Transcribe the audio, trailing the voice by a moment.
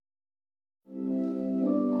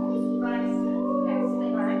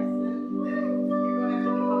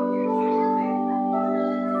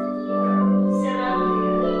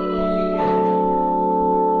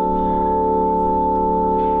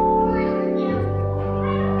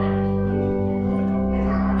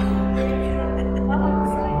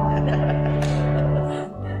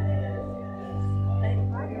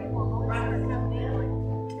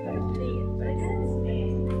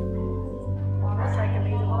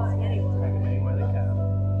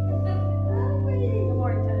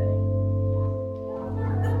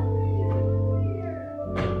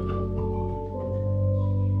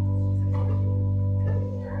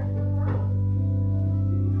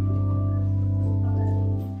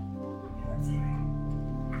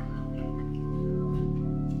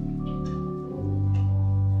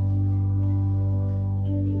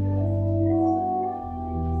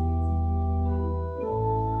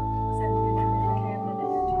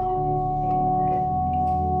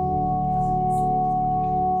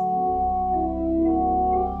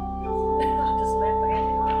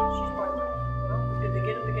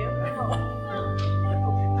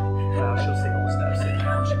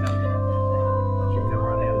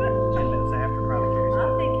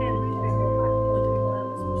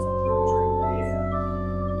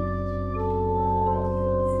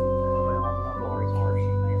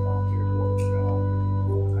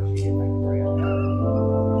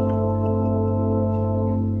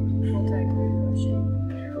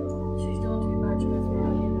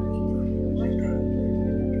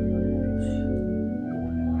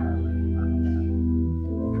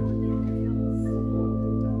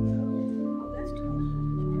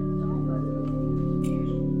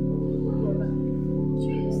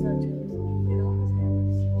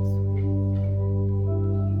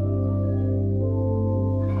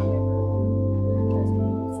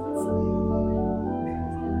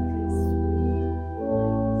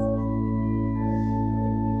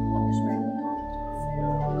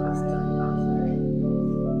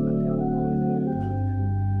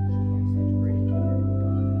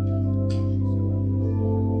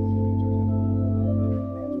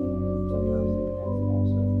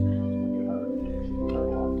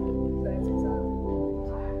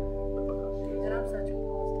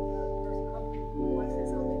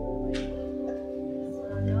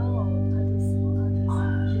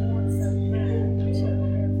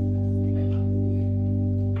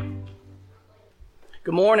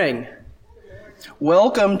Good morning.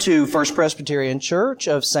 Welcome to First Presbyterian Church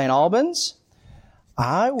of St. Albans.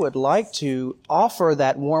 I would like to offer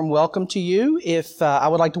that warm welcome to you. I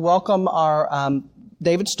would like to welcome our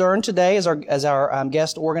David Stern today as our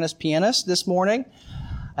guest organist pianist this morning.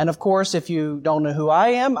 And of course, if you don't know who I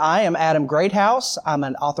am Adam Greathouse. I'm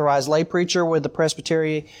an authorized lay preacher with the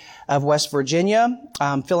Presbytery of West Virginia.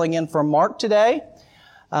 I'm filling in for Mark today.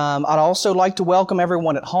 I'd also like to welcome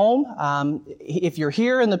everyone at home. If you're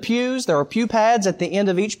here in the pews, there are pew pads at the end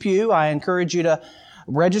of each pew. I encourage you to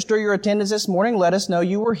register your attendance this morning. Let us know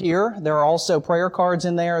you were here. There are also prayer cards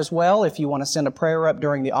in there as well if you want to send a prayer up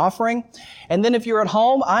during the offering. And then if you're at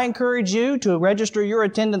home, I encourage you to register your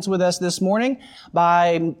attendance with us this morning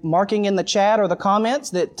by marking in the chat or the comments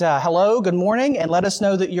that hello, good morning, and let us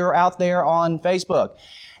know that you're out there on Facebook.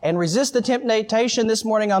 And resist the temptation this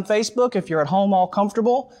morning on Facebook, if you're at home all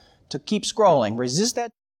comfortable, to keep scrolling. Resist that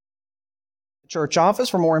church office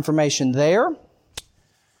for more information there.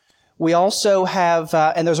 We also have,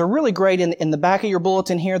 and there's a really great, in the back of your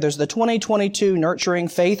bulletin here, there's the 2022 Nurturing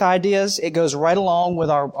Faith Ideas. It goes right along with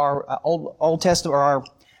our Old Testament, or our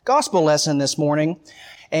gospel lesson this morning,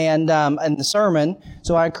 and the sermon.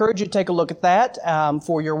 So I encourage you to take a look at that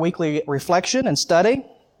for your weekly reflection and study.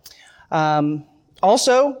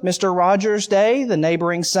 Also, Mr. Rogers Day, the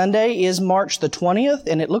neighboring Sunday, is March the 20th,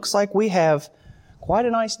 and it looks like we have quite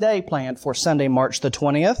a nice day planned for Sunday, March the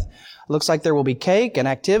 20th. Looks like there will be cake and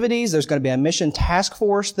activities. There's going to be a mission task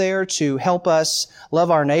force there to help us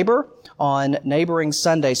love our neighbor on neighboring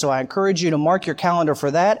Sunday. So I encourage you to mark your calendar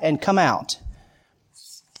for that and come out.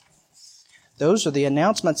 Those are the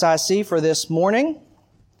announcements I see for this morning.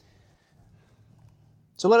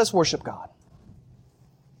 So let us worship God.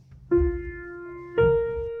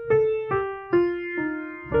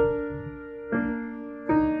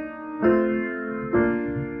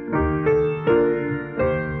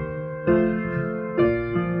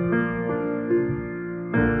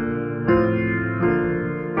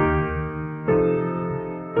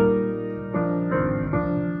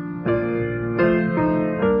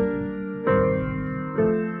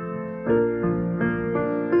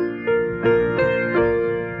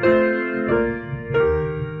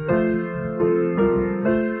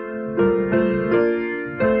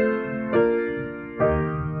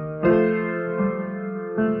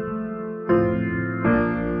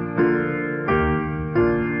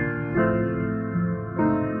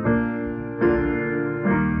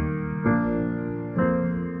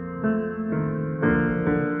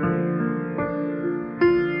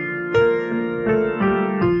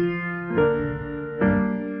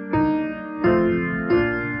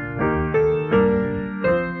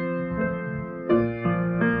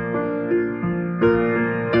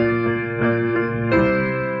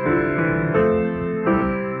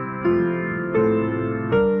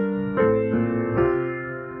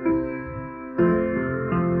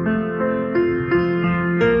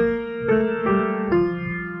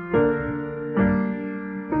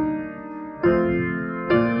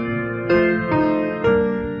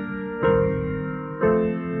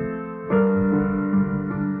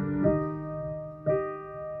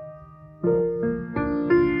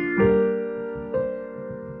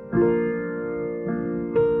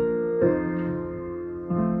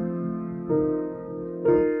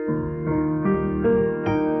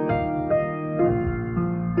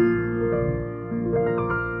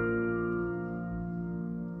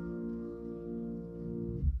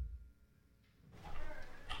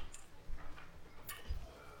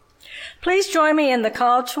 Please join me in the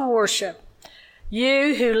call to worship.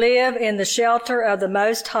 You who live in the shelter of the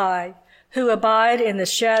Most High, who abide in the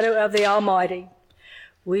shadow of the Almighty,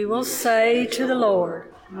 we will say to the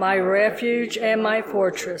Lord, my refuge and my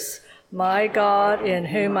fortress, my God in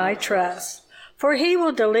whom I trust. For he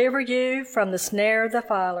will deliver you from the snare of the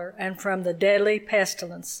fowler and from the deadly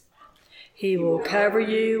pestilence. He will cover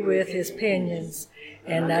you with his pinions,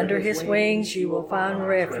 and under his wings you will find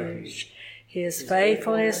refuge. His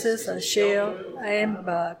faithfulness is a shield and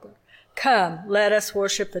buckler. Come, let us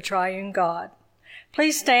worship the triune God.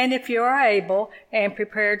 Please stand if you are able and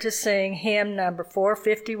prepare to sing hymn number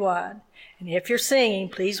 451. And if you're singing,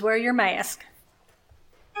 please wear your mask.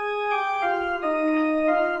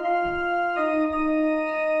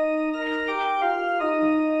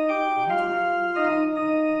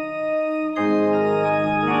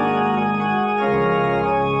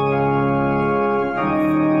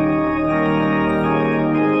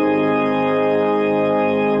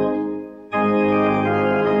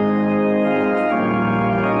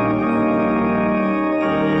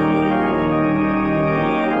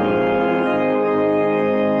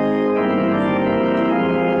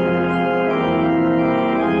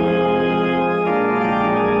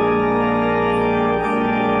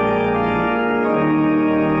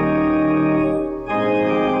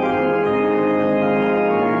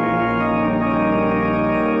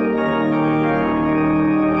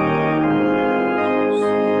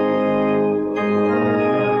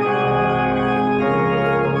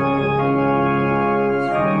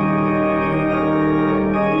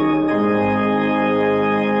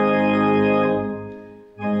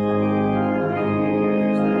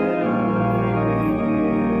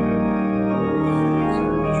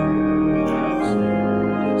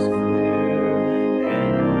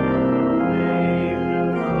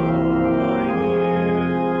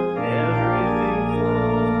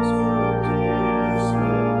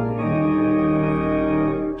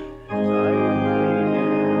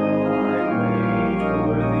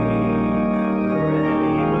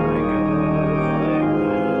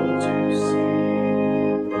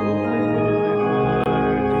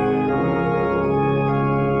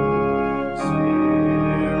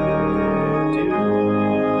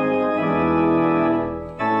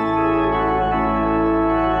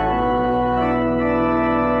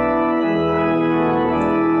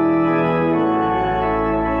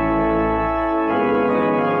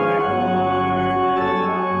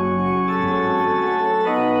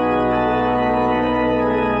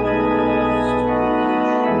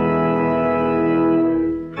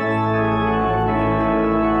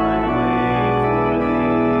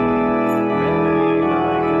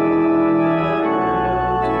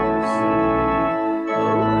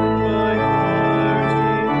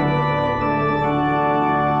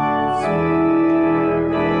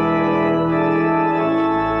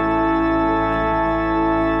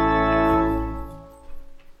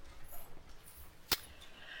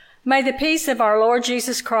 May the peace of our Lord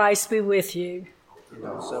Jesus Christ be with you. And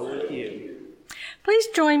also with you. Please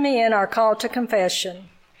join me in our call to confession.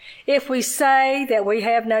 If we say that we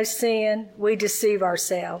have no sin, we deceive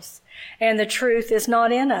ourselves, and the truth is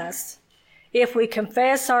not in us. If we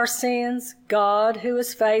confess our sins, God, who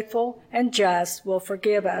is faithful and just, will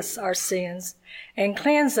forgive us our sins and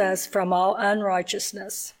cleanse us from all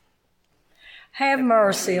unrighteousness. Have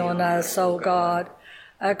mercy on us, O God,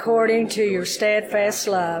 according to your steadfast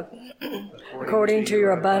love. According to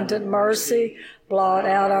your abundant mercy, blot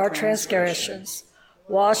out our transgressions.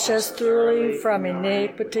 Wash us thoroughly from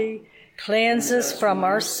iniquity. Cleanse us from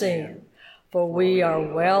our sin. For we are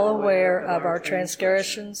well aware of our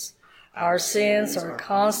transgressions. Our sins are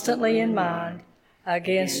constantly in mind.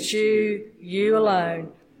 Against you, you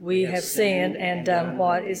alone, we have sinned and done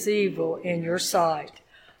what is evil in your sight.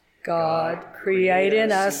 God, create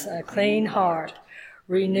in us a clean heart.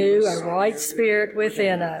 Renew a right spirit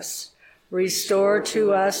within us. Restore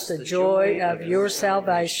to us the joy of your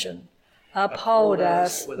salvation. Uphold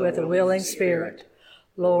us with a willing spirit.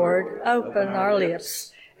 Lord, open our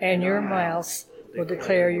lips, and your mouths will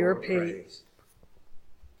declare your peace.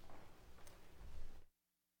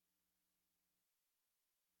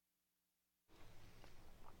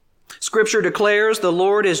 Scripture declares the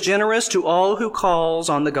Lord is generous to all who calls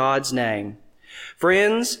on the God's name.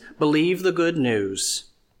 Friends, believe the good news.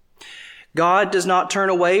 God does not turn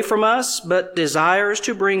away from us, but desires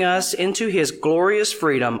to bring us into his glorious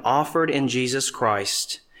freedom offered in Jesus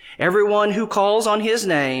Christ. Everyone who calls on his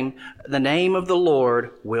name, the name of the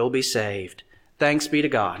Lord, will be saved. Thanks be to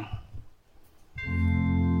God.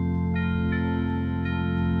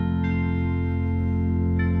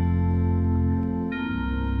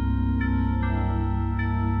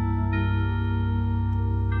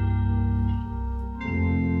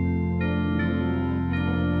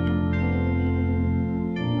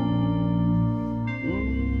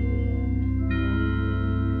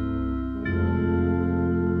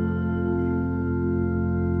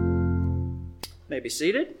 Be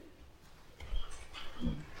seated.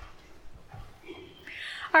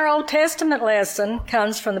 Our Old Testament lesson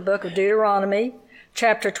comes from the book of Deuteronomy,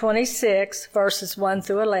 chapter 26, verses 1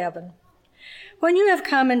 through 11. When you have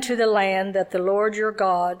come into the land that the Lord your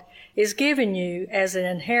God is giving you as an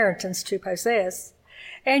inheritance to possess,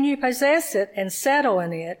 and you possess it and settle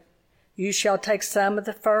in it, you shall take some of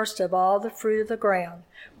the first of all the fruit of the ground,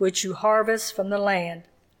 which you harvest from the land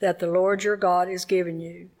that the Lord your God is giving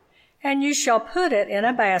you. And you shall put it in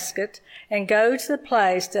a basket and go to the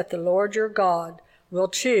place that the Lord your God will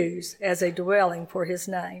choose as a dwelling for his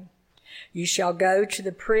name. You shall go to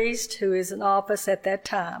the priest who is in office at that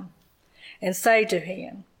time and say to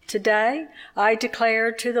him, Today I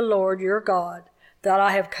declare to the Lord your God that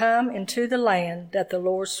I have come into the land that the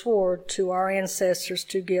Lord swore to our ancestors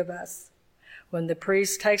to give us. When the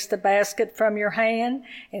priest takes the basket from your hand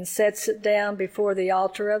and sets it down before the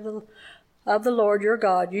altar of the Lord your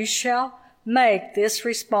God, you shall make this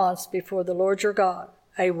response before the Lord your God.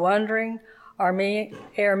 A wandering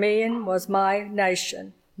Aramean was my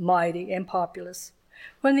nation, mighty and populous.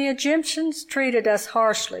 When the Egyptians treated us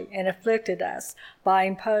harshly and afflicted us by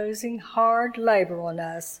imposing hard labor on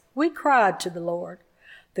us, we cried to the Lord,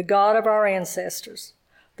 the God of our ancestors.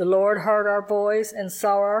 The Lord heard our voice and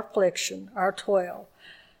saw our affliction, our toil,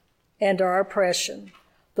 and our oppression.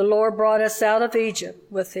 The Lord brought us out of Egypt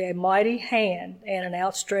with a mighty hand and an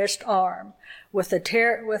outstretched arm, with a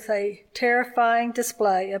terrifying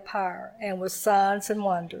display of power, and with signs and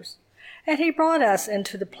wonders. And he brought us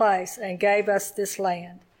into the place and gave us this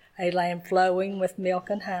land, a land flowing with milk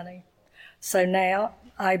and honey. So now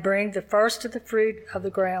I bring the first of the fruit of the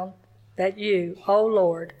ground that you, O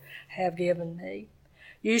Lord, have given me.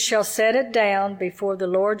 You shall set it down before the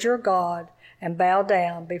Lord your God and bow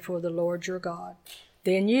down before the Lord your God.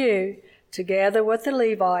 Then you, together with the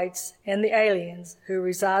Levites and the aliens who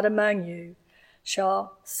reside among you,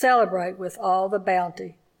 shall celebrate with all the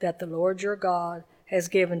bounty that the Lord your God has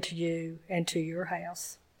given to you and to your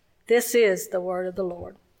house. This is the word of the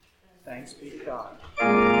Lord. Thanks be to God.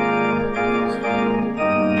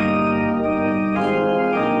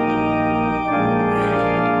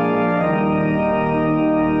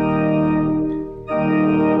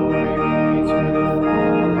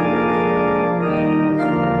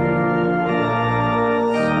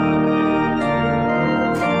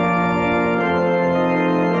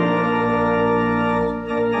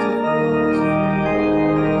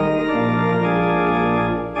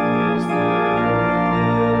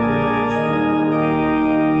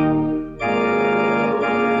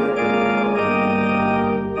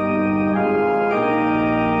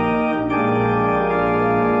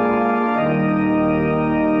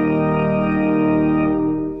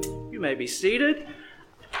 may be seated.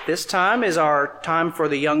 This time is our time for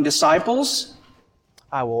the young disciples.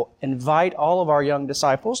 I will invite all of our young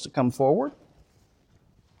disciples to come forward.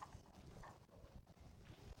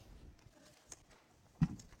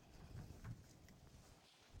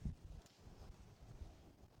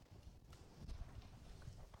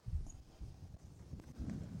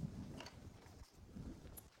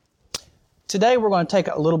 Today we're going to take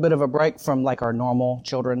a little bit of a break from like our normal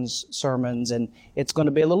children's sermons, and it's going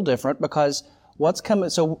to be a little different because what's coming.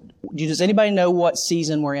 So, does anybody know what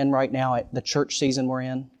season we're in right now? The church season we're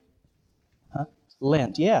in? Huh?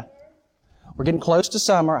 Lent. Yeah, we're getting close to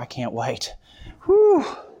summer. I can't wait. Whew.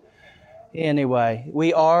 Anyway,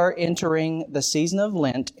 we are entering the season of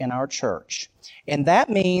Lent in our church. And that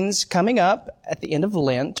means coming up at the end of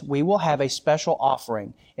Lent, we will have a special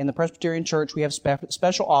offering. In the Presbyterian Church, we have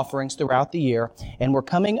special offerings throughout the year, and we're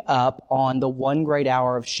coming up on the 1 great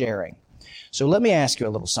hour of sharing. So let me ask you a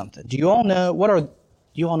little something. Do you all know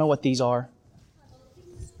what these are?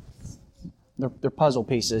 They're puzzle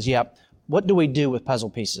pieces, yeah. What do we do with puzzle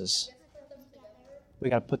pieces? We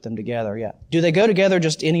got to put them together, yeah. Do they go together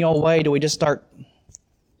just any old way? Do we just start?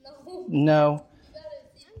 No.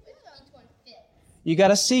 You got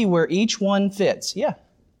to see where each one fits. Yeah.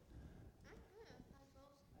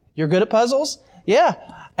 You're good at puzzles? Yeah.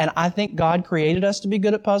 And I think God created us to be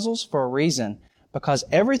good at puzzles for a reason, because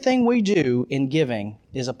everything we do in giving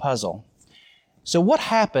is a puzzle. So what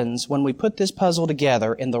happens when we put this puzzle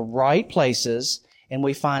together in the right places and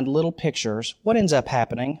we find little pictures? What ends up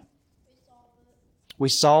happening? We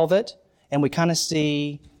solve it, and we kind of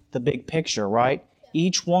see the big picture, right?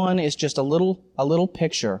 Each one is just a little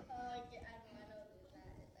picture.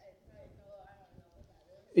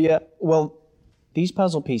 Yeah, well, these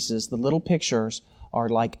puzzle pieces, the little pictures, are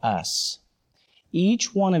like us.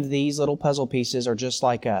 Each one of these little puzzle pieces are just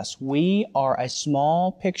like us. We are a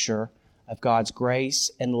small picture of God's grace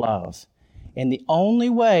and love. And the only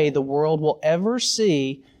way the world will ever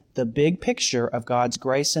see the big picture of God's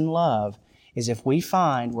grace and love is if we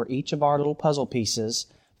find where each of our little puzzle pieces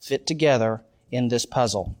fit together in this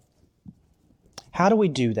puzzle. How do we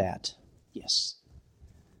do that? Yes.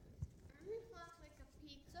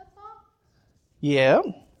 Yeah.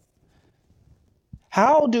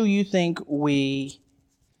 How do you think we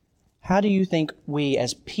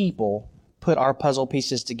as people put our puzzle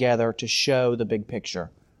pieces together to show the big picture?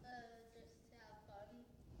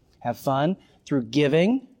 Have fun through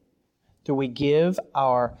giving. We give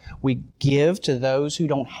to those who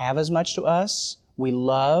don't have as much to us. We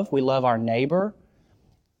love our neighbor.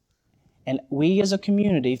 And we as a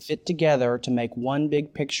community fit together to make one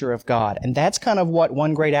big picture of God. And that's kind of what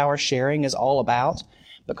 1 great hour sharing is all about,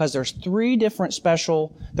 because there's three different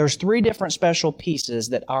special pieces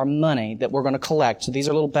that our money that we're going to collect. So these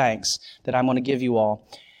are little banks that I'm going to give you all.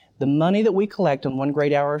 The money that we collect on 1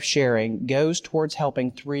 great hour of sharing goes towards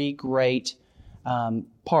helping three great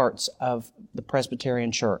parts of the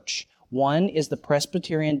Presbyterian Church. One is the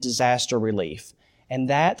Presbyterian Disaster Relief, and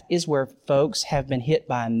that is where folks have been hit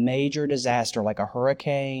by a major disaster like a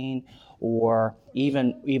hurricane or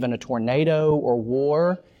even a tornado or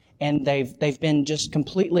war, and they've been just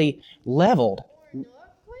completely leveled.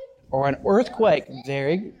 Or an earthquake.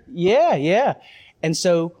 Yeah. And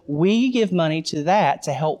so we give money to that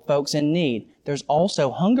to help folks in need. There's also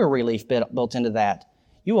hunger relief built into that.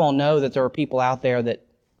 You all know that there are people out there that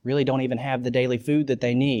really don't even have the daily food that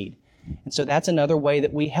they need. And so that's another way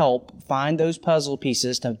that we help find those puzzle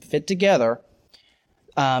pieces to fit together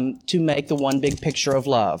to make the one big picture of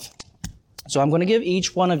love. So I'm going to give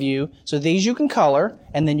each one of you, so these you can color,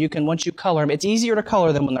 and then you can, once you color them, it's easier to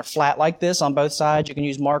color them when they're flat like this on both sides. You can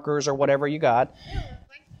use markers or whatever you got.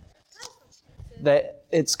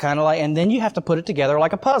 It's kind of like, and then you have to put it together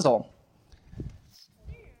like a puzzle.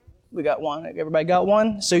 We got one. Everybody got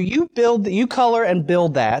one? So you color and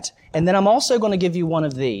build that. And then I'm also going to give you one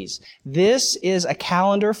of these. This is a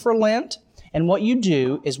calendar for Lent. And what you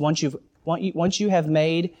do is once you have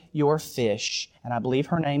made your fish, and I believe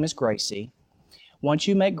her name is Gracie, once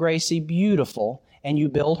you make Gracie beautiful and you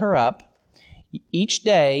build her up, each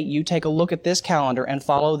day you take a look at this calendar and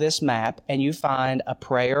follow this map, and you find a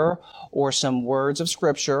prayer or some words of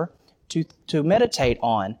Scripture to meditate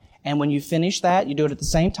on. And when you finish that, you do it at the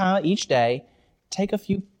same time each day. Take a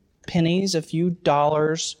few pennies, a few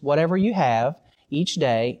dollars, whatever you have each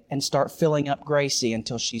day, and start filling up Gracie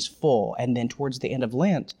until she's full. And then towards the end of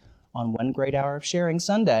Lent, on 1 great hour of sharing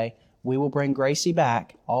Sunday, we will bring Gracie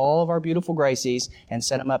back, all of our beautiful Gracies, and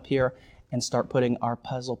set them up here and start putting our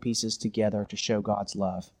puzzle pieces together to show God's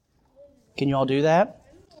love. Can you all do that?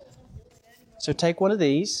 So take one of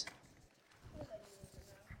these.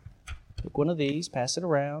 Take one of these, pass it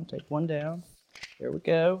around, take one down. There we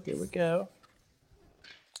go, here we go.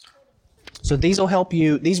 So these will help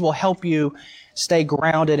you stay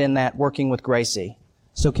grounded in that working with Gracie.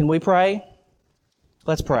 So can we pray?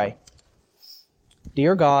 Let's pray.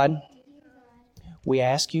 Dear God, we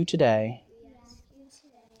ask you today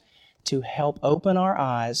to help open our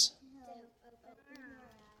eyes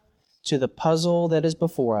to the puzzle that is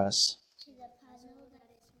before us.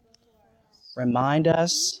 Remind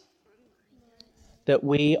us that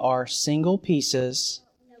we are single pieces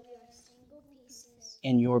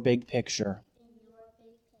in your big picture.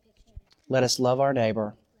 Let us love our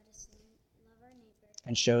neighbor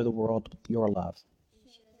and show the world your love.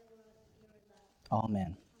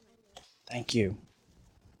 Amen. Thank you.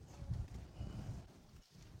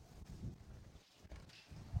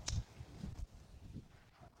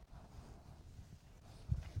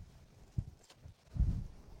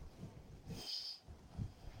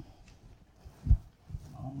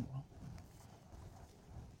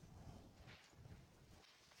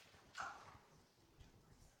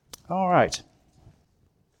 All right.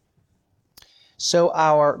 So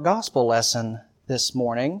our gospel lesson this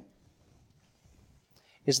morning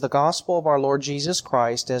is the gospel of our Lord Jesus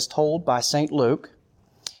Christ as told by St. Luke.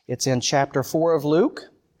 It's in chapter 4 of Luke,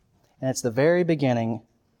 and it's the very beginning,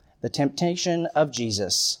 the temptation of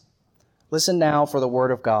Jesus. Listen now for the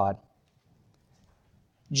word of God.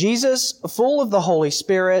 Jesus, full of the Holy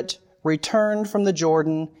Spirit, returned from the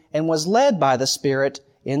Jordan and was led by the Spirit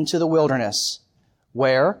into the wilderness,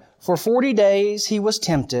 where for 40 days he was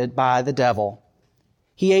tempted by the devil.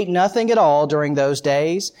 He ate nothing at all during those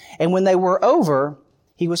days, and when they were over,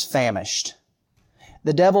 he was famished.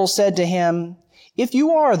 The devil said to him, "If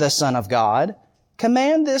you are the Son of God,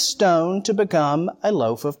 command this stone to become a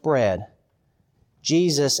loaf of bread."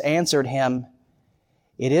 Jesus answered him,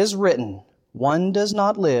 "It is written, one does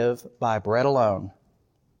not live by bread alone."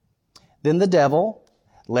 Then the devil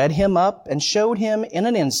led him up and showed him in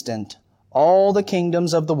an instant all the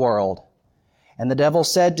kingdoms of the world. And the devil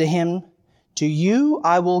said to him, "To you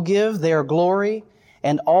I will give their glory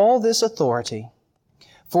and all this authority.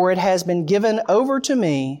 For it has been given over to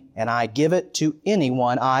me, and I give it to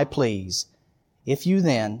anyone I please. If you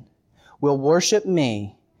then will worship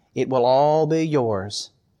me, it will all be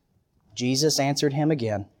yours." Jesus answered him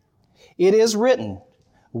again, "It is written,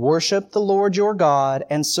 worship the Lord your God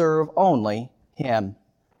and serve only him."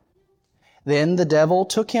 Then the devil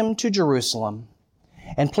took him to Jerusalem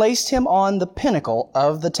and placed him on the pinnacle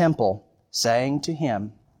of the temple, saying to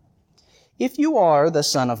him, "If you are the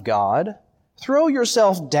Son of God, throw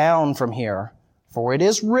yourself down from here, for it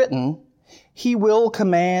is written, he will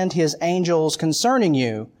command his angels concerning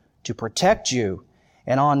you to protect you,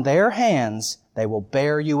 and on their hands they will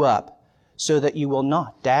bear you up, so that you will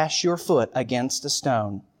not dash your foot against a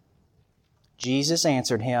stone." Jesus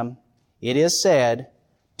answered him, "It is said,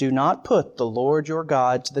 do not put the Lord your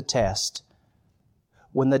God to the test."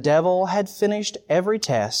 When the devil had finished every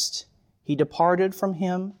test, he departed from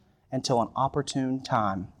him until an opportune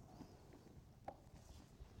time.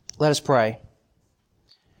 Let us pray.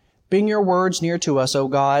 Bring your words near to us, O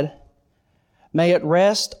God. May it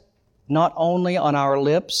rest not only on our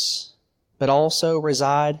lips, but also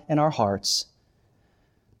reside in our hearts.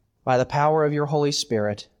 By the power of your Holy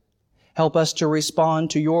Spirit, help us to respond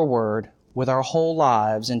to your word with our whole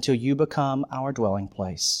lives until you become our dwelling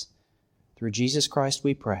place. Through Jesus Christ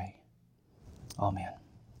we pray. Amen.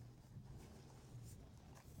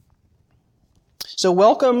 So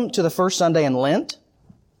welcome to the first Sunday in Lent.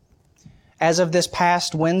 As of this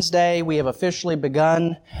past Wednesday, we have officially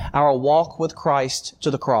begun our walk with Christ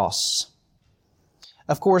to the cross.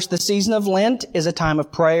 Of course, the season of Lent is a time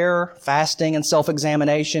of prayer, fasting, and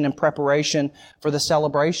self-examination in preparation for the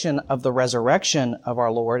celebration of the resurrection of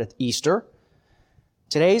our Lord at Easter.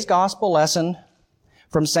 Today's gospel lesson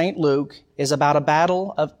from St. Luke is about a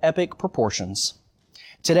battle of epic proportions.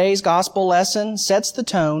 Today's gospel lesson sets the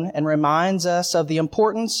tone and reminds us of the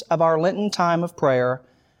importance of our Lenten time of prayer,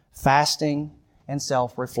 fasting, and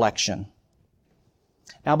self-reflection.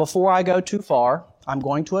 Now, before I go too far, I'm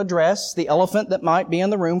going to address the elephant that might be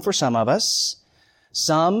in the room for some of us.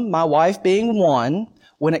 Some, my wife being one,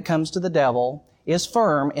 when it comes to the devil, is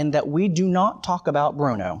firm in that we do not talk about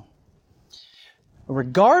Bruno.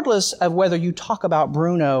 Regardless of whether you talk about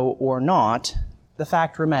Bruno or not, the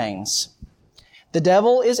fact remains. The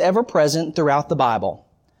devil is ever present throughout the Bible,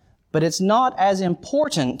 but it's not as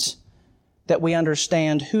important that we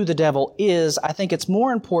understand who the devil is. I think it's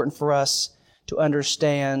more important for us to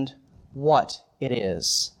understand what it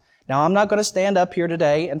is. Now, I'm not going to stand up here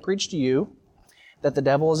today and preach to you that the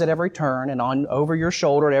devil is at every turn and on over your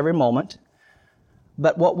shoulder at every moment.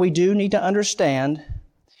 But what we do need to understand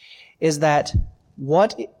is that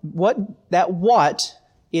what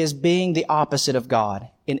is being the opposite of God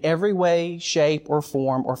in every way, shape, or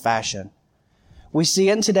form, or fashion. We see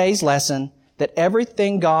in today's lesson that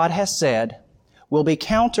everything God has said will be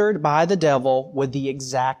countered by the devil with the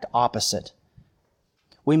exact opposite.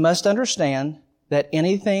 We must understand that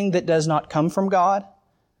anything that does not come from God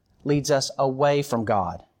leads us away from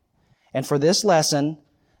God. And for this lesson,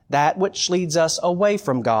 that which leads us away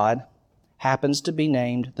from God happens to be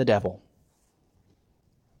named the devil.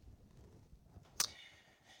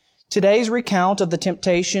 Today's recount of the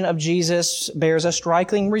temptation of Jesus bears a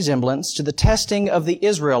striking resemblance to the testing of the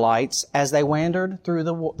Israelites as they wandered through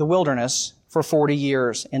the wilderness for 40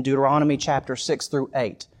 years in Deuteronomy chapter 6 through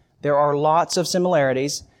 8. There are lots of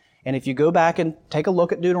similarities, and if you go back and take a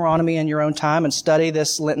look at Deuteronomy in your own time and study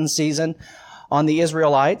this Lenten season on the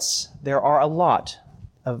Israelites, there are a lot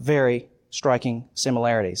of very striking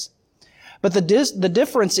similarities. But the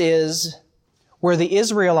difference is where the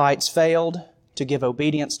Israelites failed to give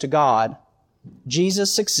obedience to God,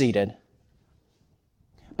 Jesus succeeded.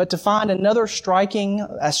 But to find a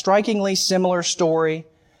strikingly similar story,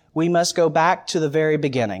 we must go back to the very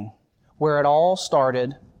beginning, where it all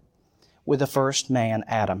started with the first man,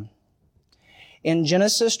 Adam. In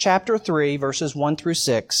Genesis chapter 3, verses 1 through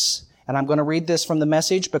 6, and I'm going to read this from the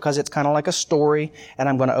Message because it's kind of like a story, and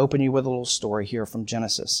I'm going to open you with a little story here from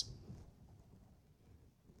Genesis.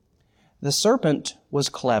 The serpent was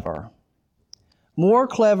clever, more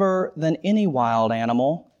clever than any wild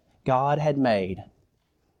animal God had made.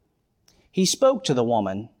 He spoke to the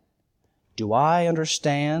woman, "Do I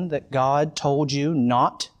understand that God told you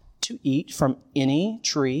not to eat from any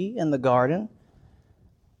tree in the garden?"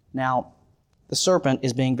 Now, the serpent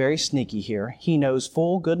is being very sneaky here. He knows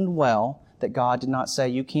full good and well that God did not say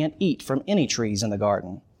you can't eat from any trees in the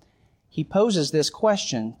garden. He poses this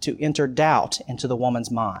question to enter doubt into the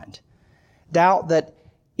woman's mind. Doubt that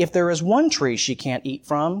if there is one tree she can't eat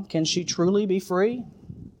from, can she truly be free?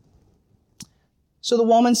 So the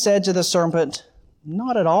woman said to the serpent,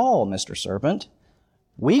 "Not at all, Mr. Serpent.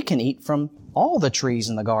 We can eat from all the trees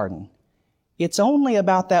in the garden. It's only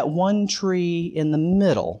about that one tree in the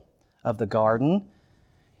middle of the garden.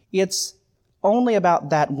 It's only about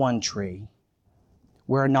that one tree.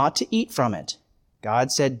 We're not to eat from it.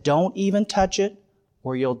 God said, don't even touch it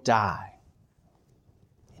or you'll die."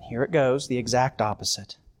 And here it goes, the exact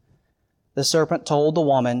opposite. The serpent told the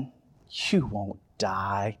woman, "You won't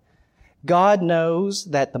die. God knows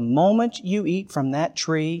that the moment you eat from that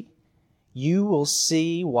tree, you will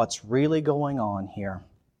see what's really going on here.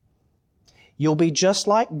 You'll be just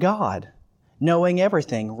like God, knowing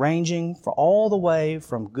everything, ranging for all the way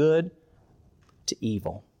from good to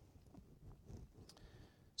evil."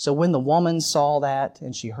 So when the woman saw that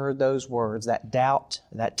and she heard those words, that doubt,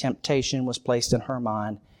 that temptation was placed in her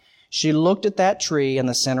mind, she looked at that tree in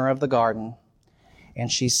the center of the garden and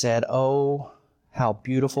she said, "Oh, how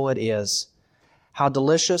beautiful it is. How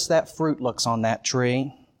delicious that fruit looks on that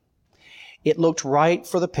tree." It looked ripe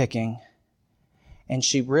for the picking, and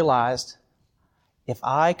she realized, if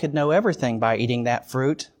I could know everything by eating that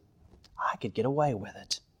fruit, I could get away with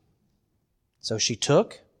it. So she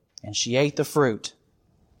took and she ate the fruit.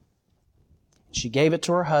 She gave it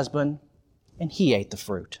to her husband, and he ate the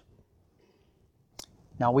fruit.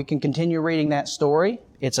 Now we can continue reading that story.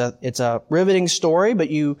 It's a riveting story, but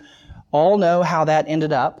you all know how that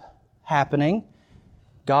ended up happening.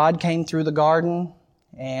 God came through the garden,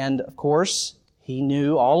 and of course, He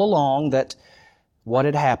knew all along that what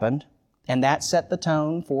had happened, and that set the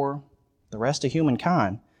tone for the rest of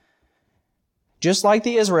humankind. Just like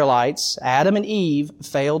the Israelites, Adam and Eve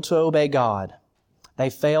failed to obey God. They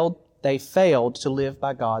failed to live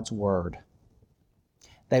by God's word.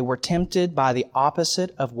 They were tempted by the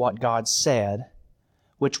opposite of what God said,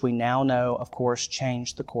 which we now know, of course,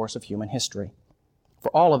 changed the course of human history for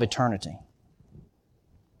all of eternity.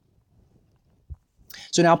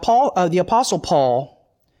 So now the Apostle Paul,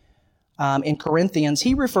 in Corinthians,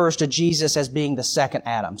 he refers to Jesus as being the second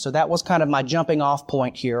Adam. So that was kind of my jumping off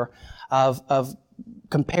point here of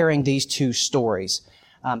comparing these two stories.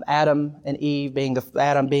 Adam and Eve being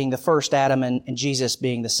the first Adam and Jesus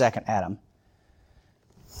being the second Adam.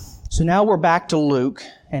 So now we're back to Luke,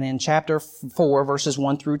 and in chapter 4, verses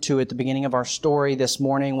 1 through 2, at the beginning of our story this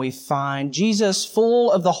morning, we find Jesus full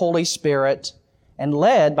of the Holy Spirit and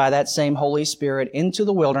led by that same Holy Spirit into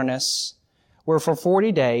the wilderness, where for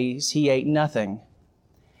 40 days he ate nothing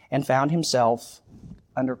and found himself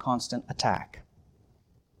under constant attack.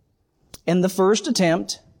 In the first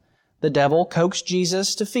attempt, the devil coaxed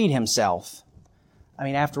Jesus to feed himself. I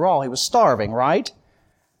mean, after all, he was starving, right?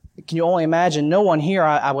 Can you only imagine? No one here,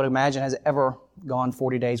 I would imagine, has ever gone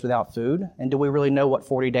 40 days without food. And do we really know what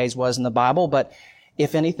 40 days was in the Bible? But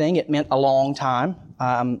if anything, it meant a long time.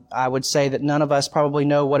 I would say that none of us probably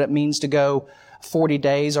know what it means to go 40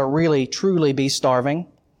 days or really, truly be starving.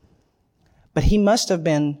 But he must have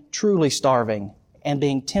been truly starving and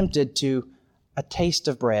being tempted to a taste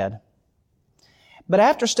of bread. But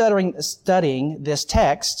after studying this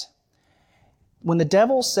text, when the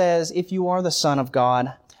devil says, if you are the Son of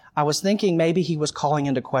God, I was thinking maybe he was calling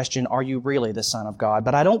into question, are you really the Son of God?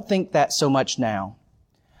 But I don't think that so much now.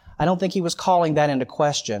 I don't think he was calling that into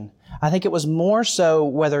question. I think it was more so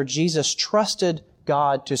whether Jesus trusted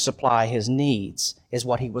God to supply his needs is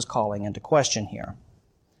what he was calling into question here.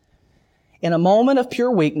 In a moment of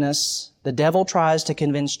pure weakness, the devil tries to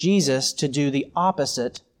convince Jesus to do the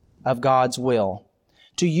opposite of God's will,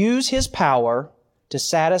 to use his power to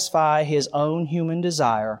satisfy his own human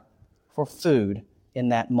desire for food in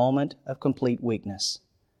that moment of complete weakness.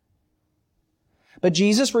 But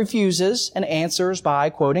Jesus refuses and answers by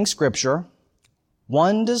quoting Scripture,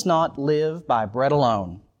 "One does not live by bread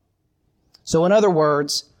alone." So in other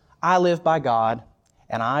words, I live by God,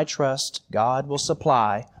 and I trust God will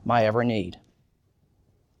supply my every need.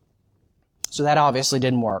 So that obviously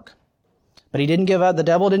didn't work. But he didn't give up, the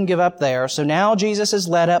devil didn't give up there. So now Jesus is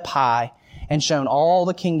led up high and shown all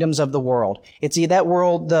the kingdoms of the world. It's that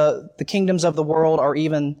world, the kingdoms of the world, or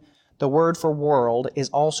even the word for world is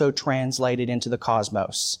also translated into the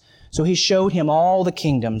cosmos. So he showed him all the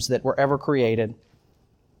kingdoms that were ever created.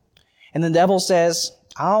 And the devil says,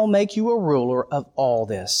 I'll make you a ruler of all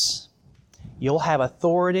this. You'll have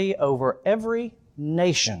authority over every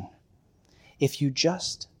nation if you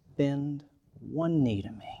just bend one knee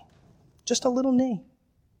to me. Just a little knee.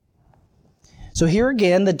 So here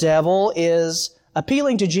again, the devil is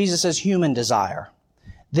appealing to Jesus' human desire,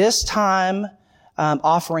 this time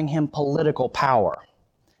offering him political power.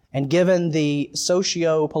 And given the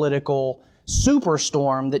socio-political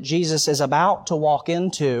superstorm that Jesus is about to walk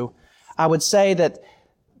into, I would say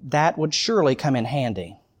that would surely come in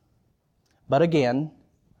handy. But again,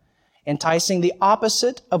 enticing the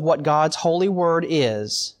opposite of what God's holy word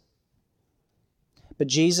is. But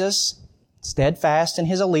Jesus, steadfast in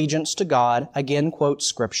his allegiance to God, again quotes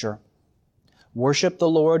Scripture. Worship the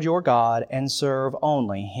Lord your God and serve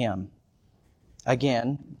only Him.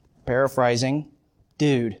 Again, paraphrasing,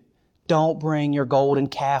 dude, don't bring your golden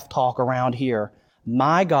calf talk around here.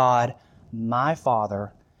 My God, my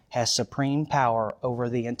Father, has supreme power over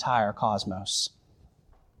the entire cosmos.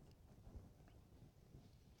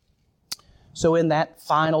 So in that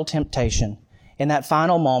final temptation, in that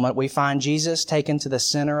final moment, we find Jesus taken to the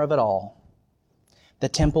center of it all. The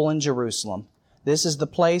temple in Jerusalem. This is the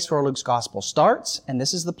place where Luke's gospel starts, and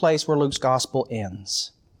this is the place where Luke's gospel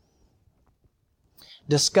ends.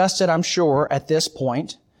 Disgusted, I'm sure, at this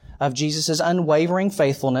point of Jesus' unwavering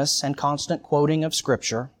faithfulness and constant quoting of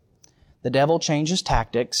Scripture, the devil changes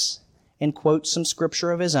tactics and quotes some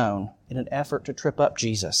Scripture of his own in an effort to trip up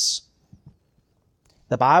Jesus.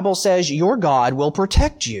 The Bible says your God will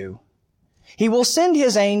protect you. He will send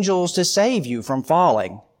His angels to save you from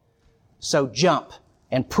falling. So jump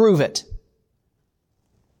and prove it.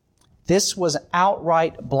 This was an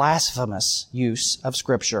outright blasphemous use of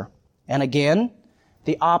Scripture. And again,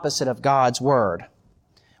 the opposite of God's Word.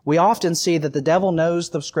 We often see that the devil knows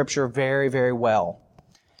the Scripture very, very well.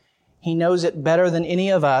 He knows it better than any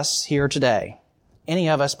of us here today. Any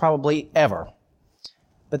of us probably ever.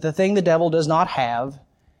 But the thing the devil does not have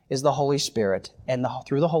is the Holy Spirit. And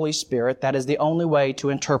through the Holy Spirit, that is the only way to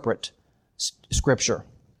interpret Scripture.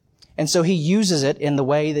 And so he uses it in the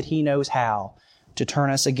way that he knows how to turn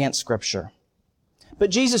us against Scripture. But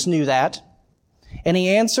Jesus knew that, and he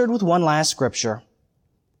answered with one last Scripture.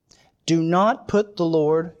 Do not put the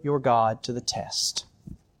Lord your God to the test.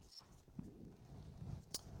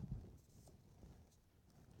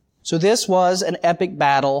 So this was an epic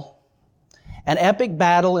battle in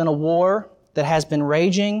a war that has been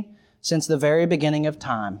raging since the very beginning of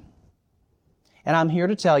time. And I'm here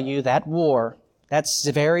to tell you that war, that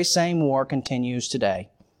very same war, continues today.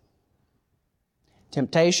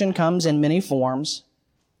 Temptation comes in many forms,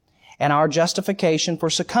 and our justification for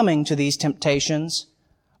succumbing to these temptations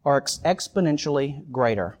are exponentially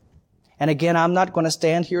greater. And again, I'm not going to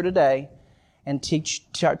stand here today and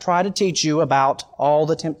try to teach you about all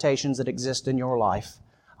the temptations that exist in your life.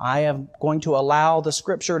 I am going to allow the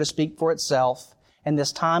Scripture to speak for itself in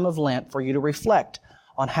this time of Lent for you to reflect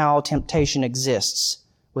on how temptation exists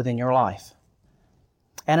within your life.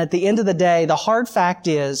 And at the end of the day, the hard fact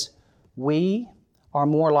is we are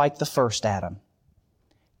more like the first Adam,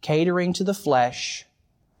 catering to the flesh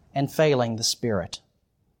and failing the Spirit.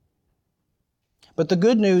 But the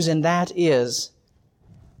good news in that is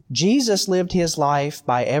Jesus lived his life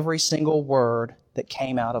by every single word that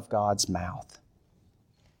came out of God's mouth.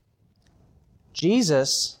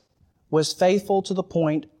 Jesus was faithful to the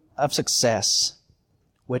point of success,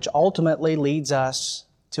 which ultimately leads us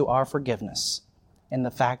to our forgiveness and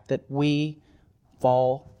the fact that we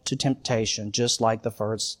fall to temptation just like the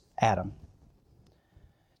first Adam.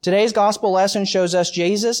 Today's gospel lesson shows us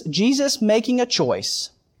Jesus making a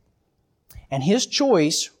choice, and his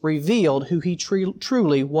choice revealed who he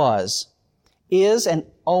truly was, is, and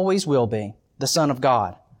always will be, the Son of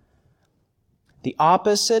God. The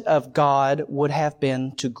opposite of God would have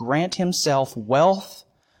been to grant himself wealth,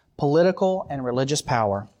 political, and religious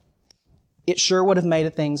power. It sure would have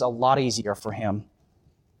made things a lot easier for him.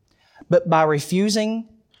 But by refusing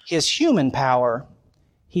his human power,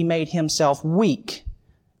 he made himself weak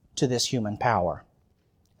to this human power.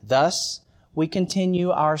 Thus, we continue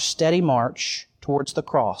our steady march towards the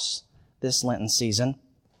cross this Lenten season.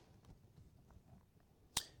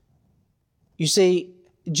 You see,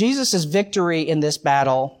 Jesus' victory in this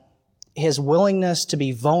battle, his willingness to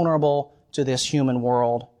be vulnerable to this human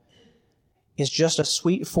world, is just a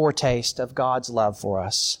sweet foretaste of God's love for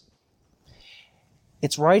us.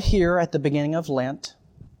 It's right here at the beginning of Lent,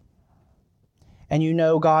 and you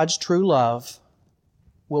know God's true love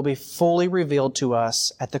will be fully revealed to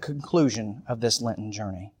us at the conclusion of this Lenten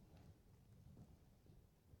journey.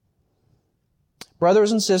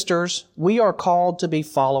 Brothers and sisters, we are called to be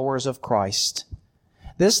followers of Christ.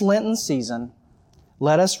 This Lenten season,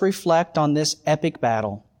 let us reflect on this epic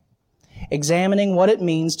battle, examining what it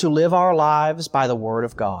means to live our lives by the Word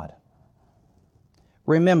of God.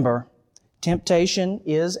 Remember, temptation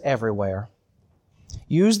is everywhere.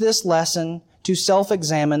 Use this lesson to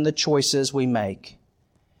self-examine the choices we make,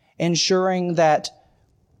 ensuring that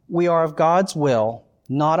we are of God's will,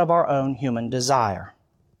 not of our own human desire.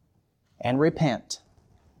 And repent.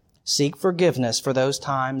 Seek forgiveness for those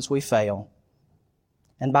times we fail.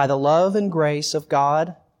 And by the love and grace of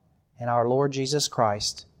God and our Lord Jesus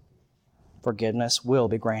Christ, forgiveness will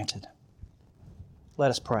be granted.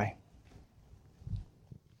 Let us pray.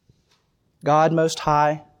 God Most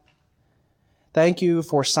High, thank you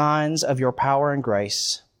for signs of your power and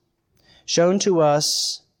grace shown to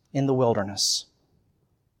us in the wilderness.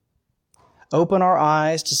 Open our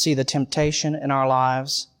eyes to see the temptation in our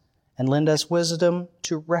lives and lend us wisdom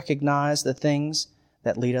to recognize the things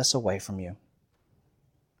that lead us away from you.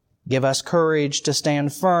 Give us courage to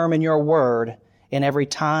stand firm in your word in every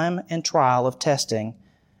time and trial of testing,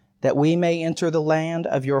 that we may enter the land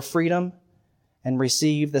of your freedom and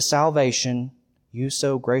receive the salvation you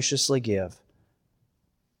so graciously give.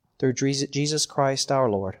 Through Jesus Christ our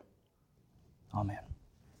Lord. Amen.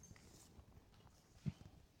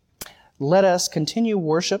 Let us continue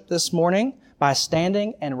worship this morning by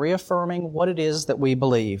standing and reaffirming what it is that we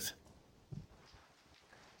believe.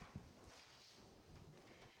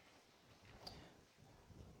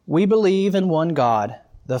 We believe in one God,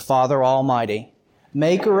 the Father Almighty,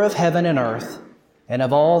 maker of heaven and earth, and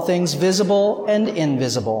of all things visible and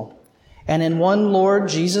invisible, and in one Lord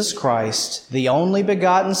Jesus Christ, the only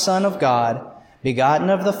begotten Son of God,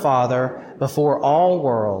 begotten of the Father before all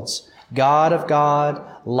worlds, God of God,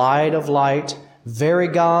 light of light, very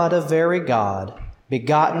God of very God,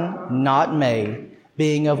 begotten, not made,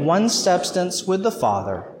 being of one substance with the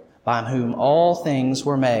Father, by whom all things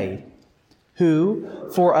were made, who,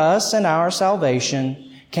 for us and our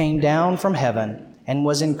salvation, came down from heaven and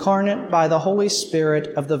was incarnate by the Holy Spirit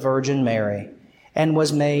of the Virgin Mary, and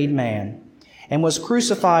was made man, and was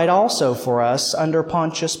crucified also for us under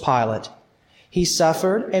Pontius Pilate. He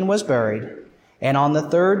suffered and was buried, and on the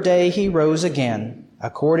third day he rose again,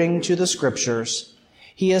 according to the Scriptures.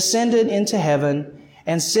 He ascended into heaven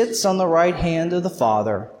and sits on the right hand of the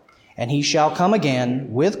Father, and he shall come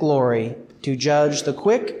again with glory to judge the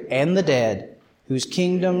quick and the dead, whose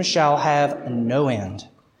kingdom shall have no end.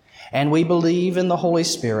 And we believe in the Holy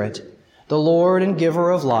Spirit, the Lord and giver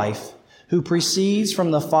of life, who proceeds from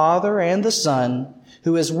the Father and the Son,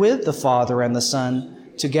 who is with the Father and the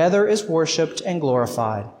Son, together is worshipped and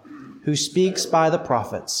glorified, who speaks by the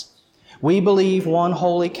prophets. We believe one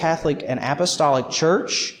holy Catholic and Apostolic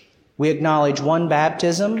Church. We acknowledge one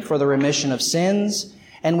baptism for the remission of sins,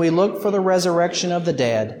 and we look for the resurrection of the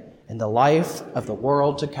dead and the life of the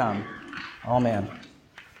world to come. Amen.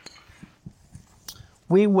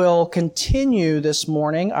 We will continue this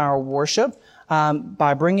morning our worship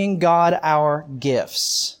by bringing God our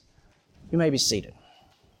gifts. You may be seated.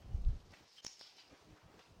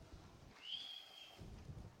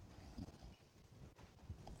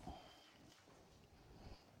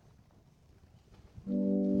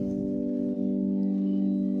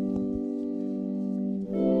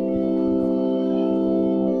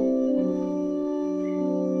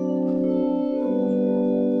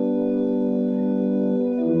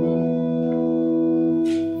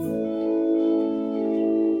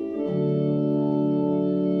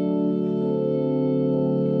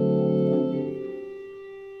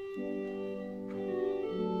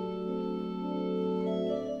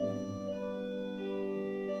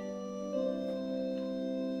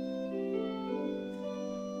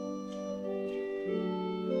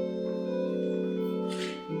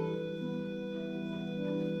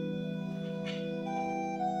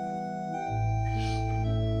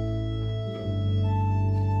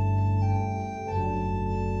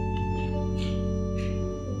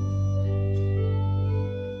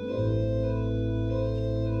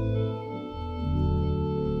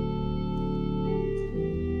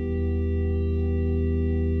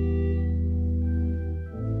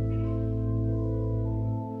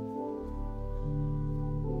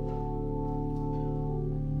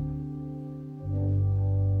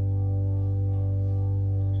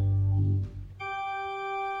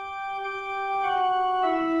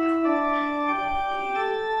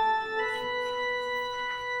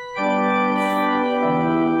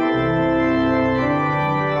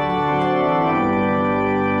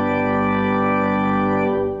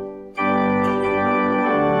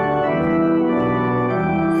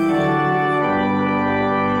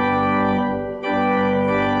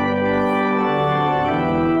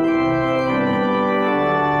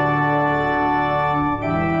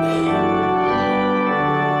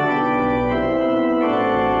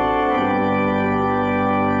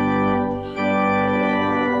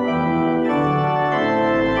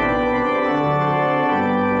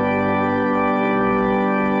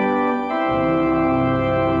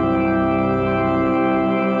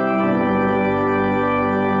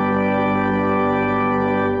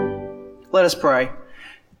 Let us pray.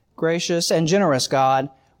 Gracious and generous God,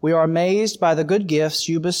 we are amazed by the good gifts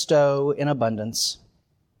you bestow in abundance.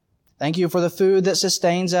 Thank you for the food that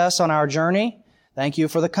sustains us on our journey. Thank you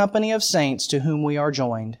for the company of saints to whom we are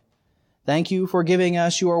joined. Thank you for giving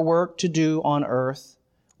us your work to do on earth.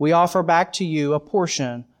 We offer back to you a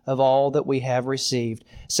portion of all that we have received,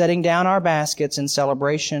 setting down our baskets in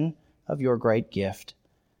celebration of your great gift,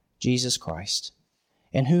 Jesus Christ,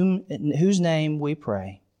 in whose name we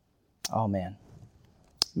pray. Amen.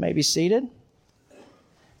 You may be seated.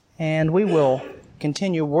 And we will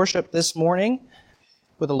continue worship this morning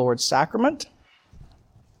with the Lord's Sacrament.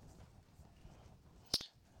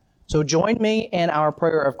 So join me in our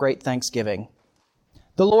prayer of great thanksgiving.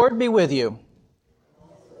 The Lord be with you.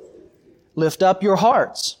 Lift up your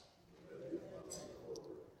hearts.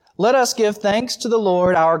 Let us give thanks to the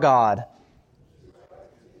Lord our God.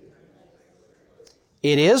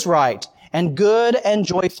 It is right and good and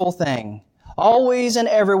joyful thing, always and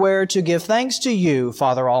everywhere to give thanks to you,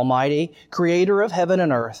 Father Almighty, Creator of heaven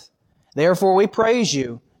and earth. Therefore we praise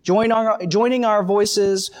you, joining our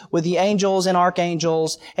voices with the angels and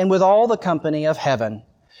archangels and with all the company of heaven,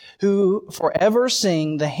 who forever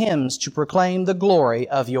sing the hymns to proclaim the glory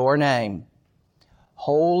of your name.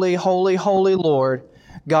 Holy, holy, holy Lord,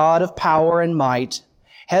 God of power and might,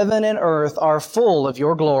 heaven and earth are full of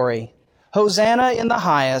your glory. Hosanna in the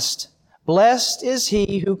highest. Blessed is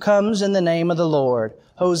he who comes in the name of the Lord.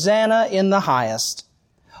 Hosanna in the highest.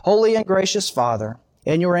 Holy and gracious Father,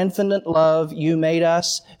 in your infinite love you made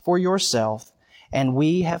us for yourself, and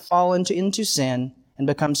we have fallen into sin and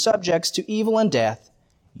become subjects to evil and death.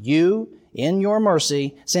 You, in your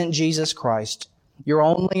mercy, sent Jesus Christ, your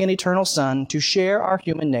only and eternal Son, to share our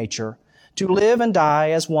human nature, to live and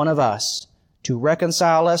die as one of us, to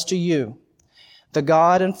reconcile us to you, the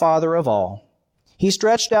God and Father of all. He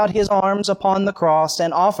stretched out his arms upon the cross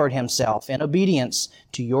and offered himself in obedience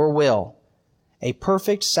to your will, a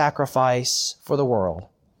perfect sacrifice for the world.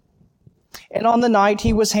 And on the night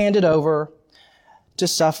he was handed over to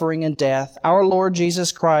suffering and death, our Lord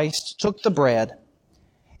Jesus Christ took the bread,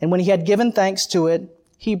 and when he had given thanks to it,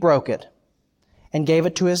 he broke it and gave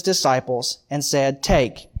it to his disciples and said,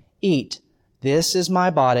 "Take, eat, this is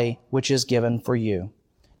my body which is given for you.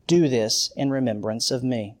 Do this in remembrance of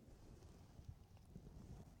me."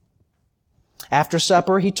 After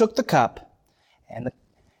supper, he took the cup,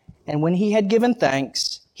 and when he had given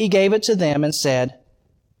thanks, he gave it to them and said,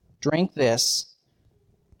 "Drink this,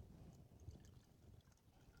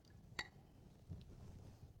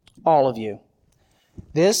 all of you.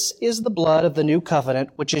 This is the blood of the new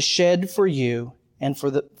covenant, which is shed for you and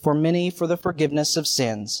for many for the forgiveness of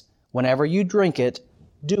sins. Whenever you drink it,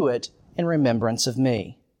 do it in remembrance of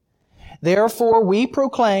me." Therefore, we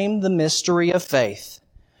proclaim the mystery of faith.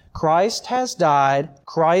 Christ has died,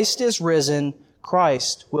 Christ is risen,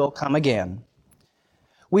 Christ will come again.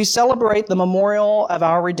 We celebrate the memorial of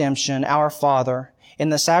our redemption, our Father, in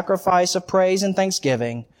the sacrifice of praise and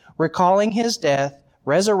thanksgiving, recalling his death,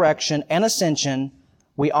 resurrection, and ascension.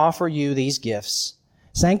 We offer you these gifts.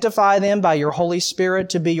 Sanctify them by your Holy Spirit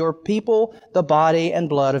to be your people, the body and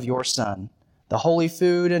blood of your Son, the holy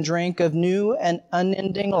food and drink of new and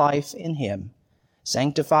unending life in him.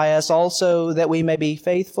 Sanctify us also that we may be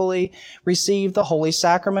faithfully receive the holy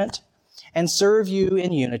sacrament and serve you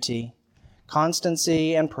in unity,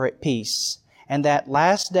 constancy, and peace, and that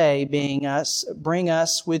last day bring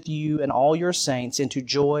us with you and all your saints into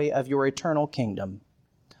joy of your eternal kingdom.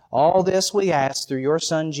 All this we ask through your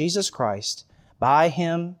Son, Jesus Christ, by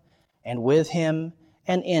him and with him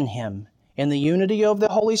and in him. In the unity of the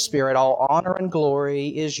Holy Spirit, all honor and glory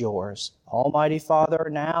is yours, Almighty Father,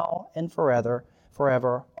 now and forever.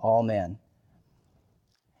 Amen.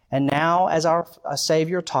 And now, as our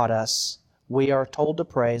Savior taught us, we are told to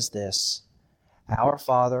praise this. Our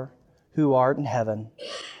Father, who art in heaven,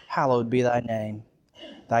 hallowed be thy name.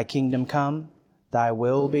 Thy kingdom come, thy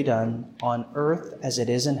will be done, on earth as it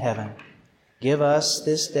is in heaven. Give us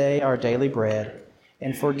this day our daily bread,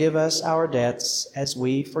 and forgive us our debts as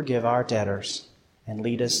we forgive our debtors. And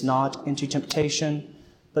lead us not into temptation,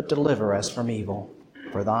 but deliver us from evil.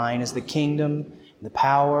 For thine is the kingdom, the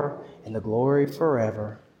power, and the glory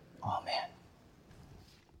forever. Amen.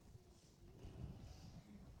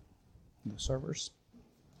 The servers.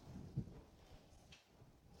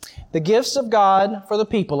 The gifts of God for the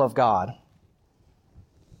people of God.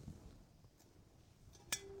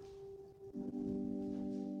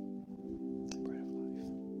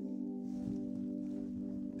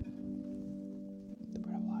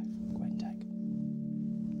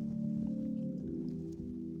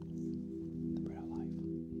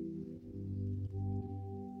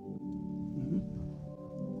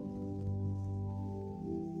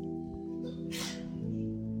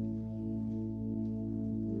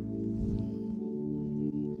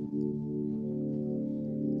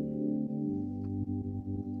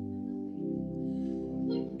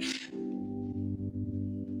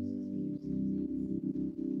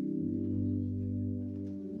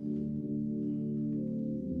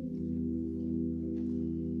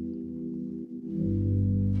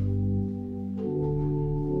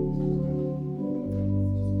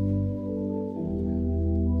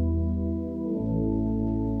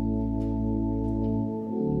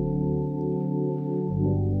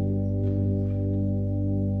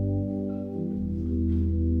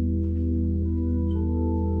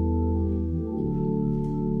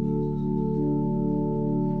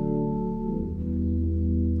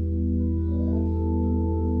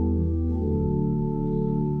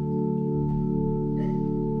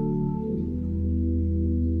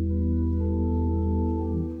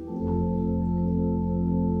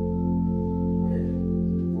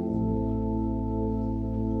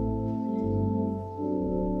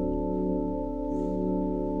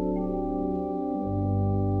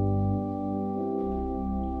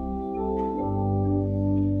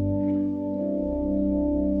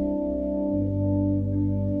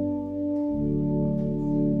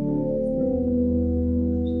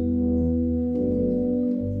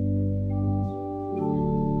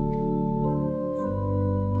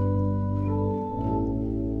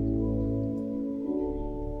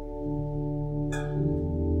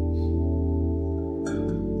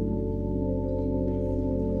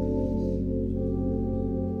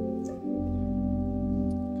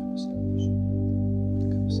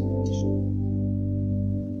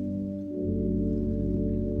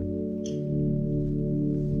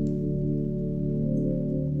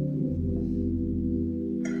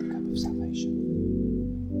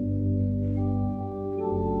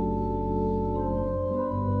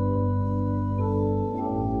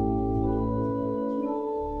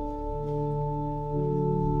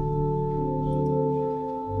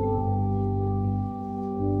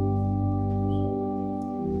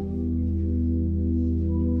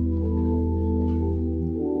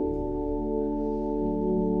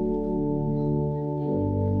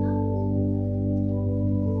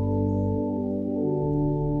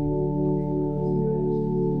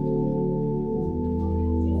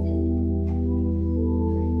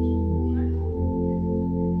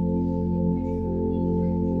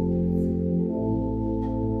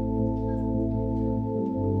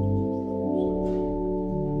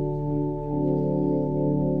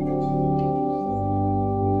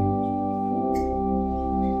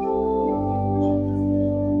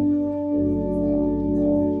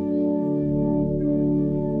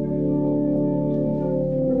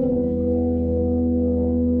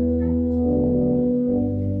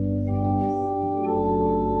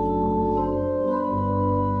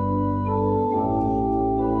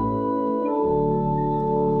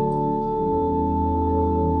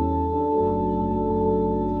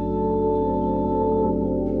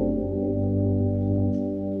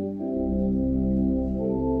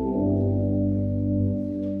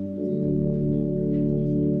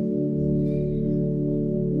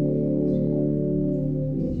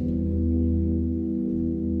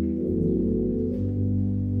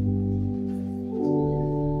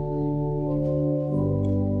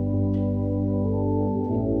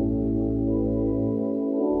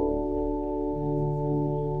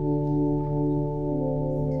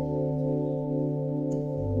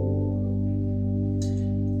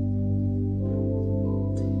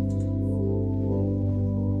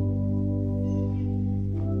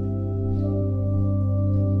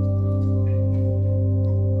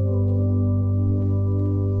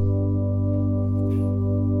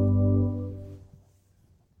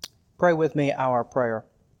 Pray with me our prayer.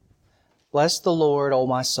 Bless the Lord, O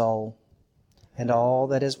my soul, and all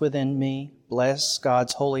that is within me. Bless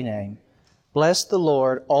God's holy name. Bless the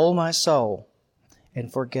Lord, O my soul,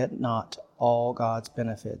 and forget not all God's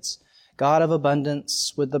benefits. God of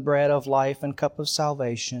abundance, with the bread of life and cup of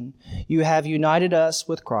salvation, you have united us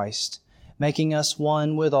with Christ, making us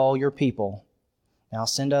one with all your people. Now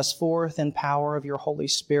send us forth in power of your Holy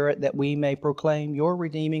Spirit, that we may proclaim your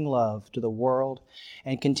redeeming love to the world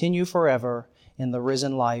and continue forever in the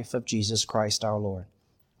risen life of Jesus Christ our Lord.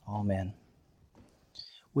 Amen.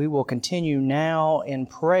 We will continue now in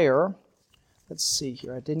prayer. Let's see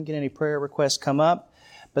here. I didn't get any prayer requests come up,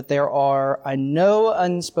 but there are, I know,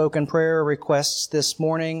 unspoken prayer requests this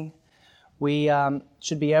morning. We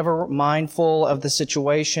should be ever mindful of the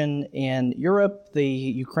situation in Europe, the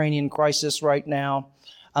Ukrainian crisis right now,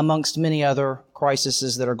 amongst many other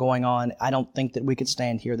crises that are going on. I don't think that we could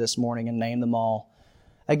stand here this morning and name them all.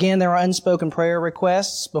 Again, there are unspoken prayer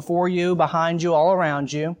requests before you, behind you, all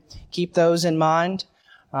around you. Keep those in mind.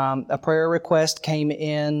 A prayer request came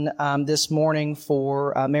in this morning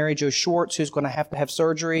for Mary Jo Schwartz, who's going to have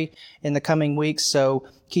surgery in the coming weeks. So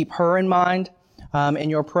keep her in mind in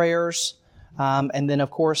your prayers. And then,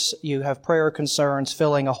 of course, you have prayer concerns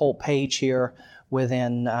filling a whole page here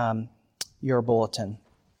within your bulletin.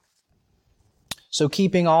 So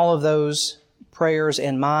keeping all of those prayers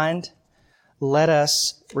in mind, let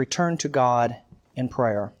us return to God in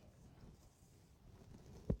prayer.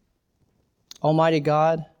 Almighty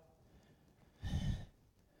God,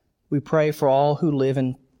 we pray for all who live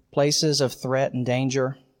in places of threat and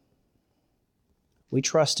danger. We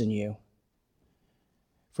trust in you,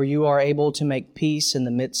 for you are able to make peace in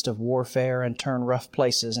the midst of warfare and turn rough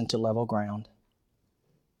places into level ground.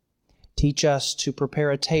 Teach us to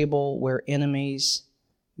prepare a table where enemies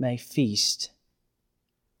may feast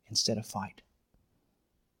instead of fight.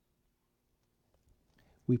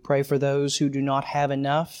 We pray for those who do not have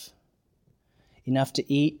enough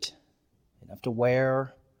to eat, enough to wear,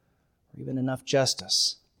 or even enough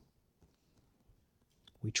justice.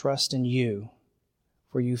 We trust in you,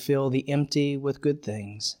 for you fill the empty with good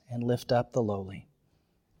things and lift up the lowly.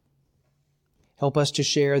 Help us to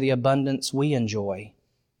share the abundance we enjoy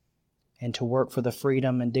and to work for the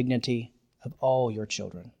freedom and dignity of all your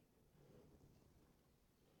children.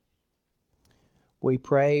 We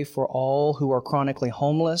pray for all who are chronically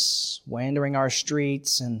homeless, wandering our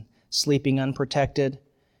streets and sleeping unprotected,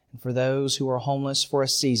 and for those who are homeless for a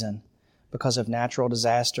season because of natural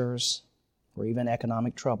disasters or even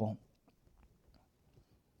economic trouble.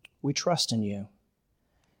 We trust in you,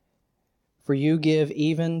 for you give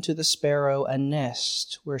even to the sparrow a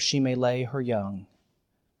nest where she may lay her young.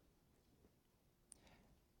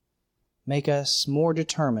 Make us more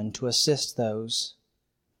determined to assist those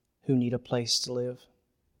who need a place to live.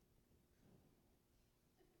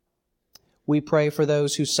 We pray for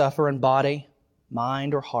those who suffer in body,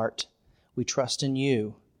 mind, or heart. We trust in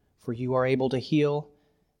you, for you are able to heal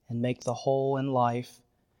and make the whole in life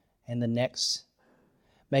and the next.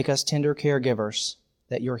 Make us tender caregivers,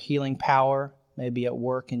 that your healing power may be at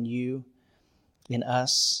work in you, in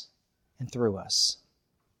us, and through us.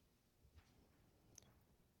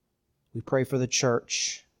 We pray for the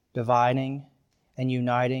church, dividing and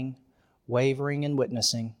uniting, wavering and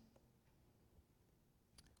witnessing.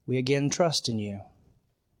 We again trust in you,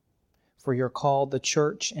 for you're called the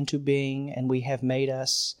church into being, and we have made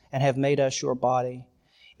us your body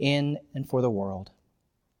in and for the world.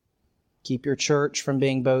 Keep your church from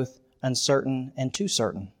being both uncertain and too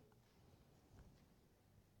certain.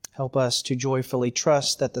 Help us to joyfully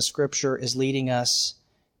trust that the Scripture is leading us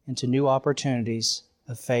into new opportunities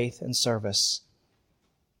of faith and service.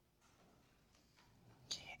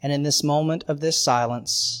 And in this moment of this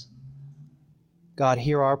silence, God,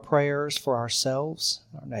 hear our prayers for ourselves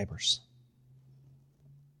and our neighbors.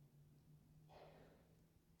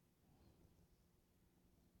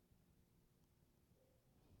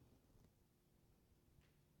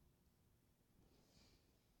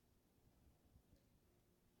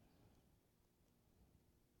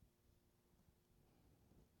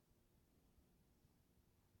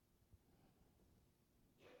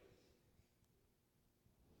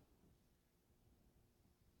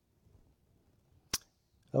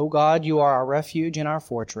 O God, you are our refuge and our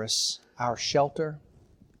fortress, our shelter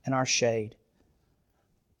and our shade.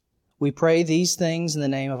 We pray these things in the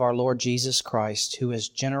name of our Lord Jesus Christ, who is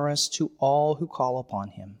generous to all who call upon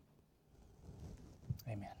him.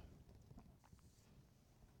 Amen.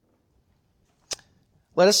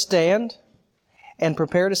 Let us stand and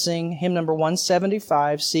prepare to sing hymn number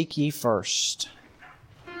 175, Seek Ye First.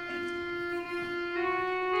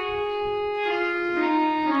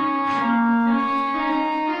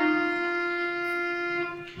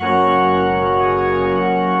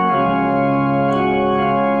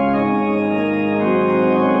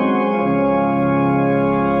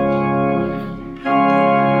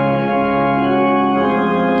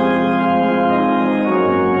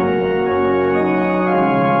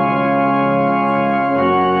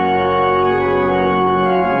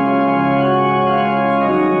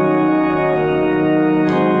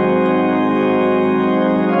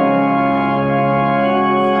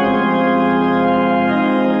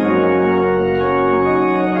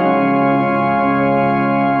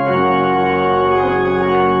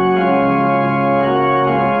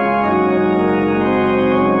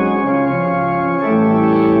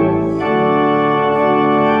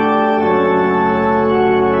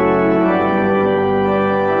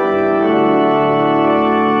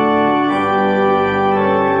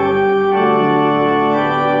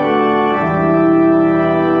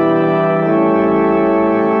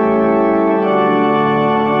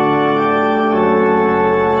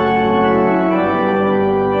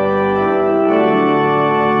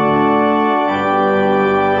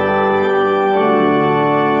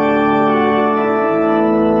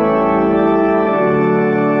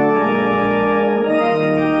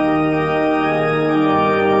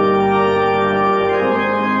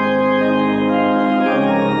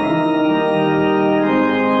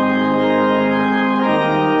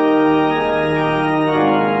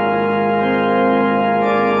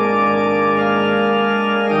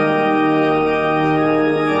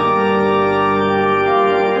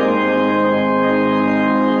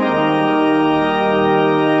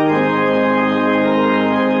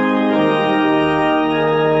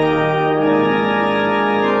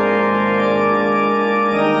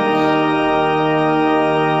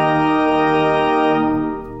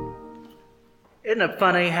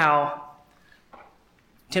 funny how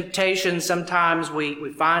temptation, sometimes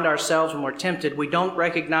we find ourselves when we're tempted, we don't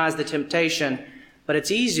recognize the temptation, but it's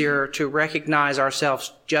easier to recognize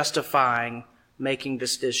ourselves justifying making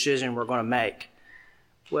this decision we're going to make.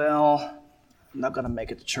 Well, I'm not going to make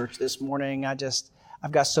it to church this morning. I've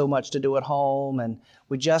got so much to do at home, and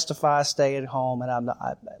we justify staying at home, and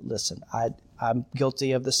I'm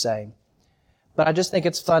guilty of the same. But I just think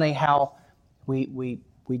it's funny how we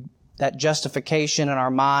that justification in our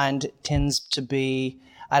mind tends to be,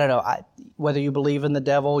 I don't know, whether you believe in the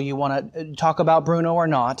devil, you want to talk about Bruno or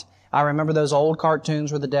not. I remember those old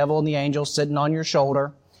cartoons where the devil and the angel sitting on your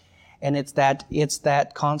shoulder, and it's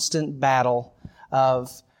that constant battle of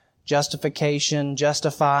justification,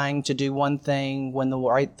 justifying to do one thing when the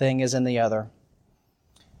right thing is in the other.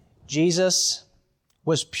 Jesus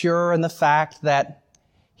was pure in the fact that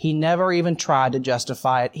he never even tried to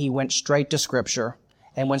justify it. He went straight to Scripture.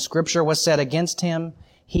 And when Scripture was set against him,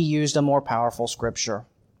 he used a more powerful Scripture.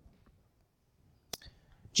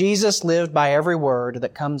 Jesus lived by every word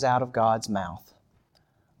that comes out of God's mouth.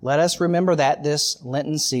 Let us remember that this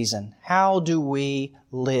Lenten season. How do we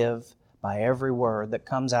live by every word that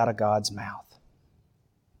comes out of God's mouth?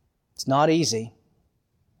 It's not easy.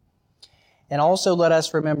 And also let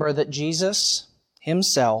us remember that Jesus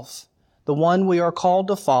himself, the one we are called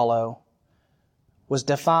to follow, was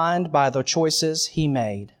defined by the choices he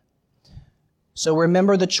made. So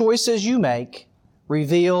remember, the choices you make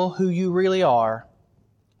reveal who you really are,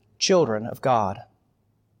 children of God.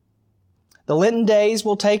 The Lenten days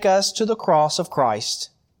will take us to the cross of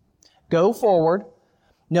Christ. Go forward,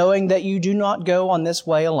 knowing that you do not go on this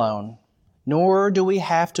way alone, nor do we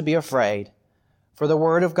have to be afraid, for the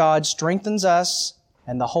Word of God strengthens us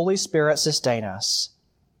and the Holy Spirit sustain us.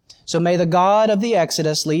 So may the God of the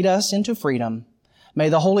Exodus lead us into freedom. May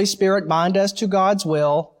the Holy Spirit bind us to God's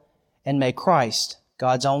will, and may Christ,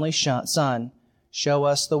 God's only Son, show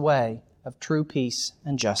us the way of true peace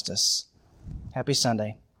and justice. Happy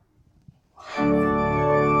Sunday.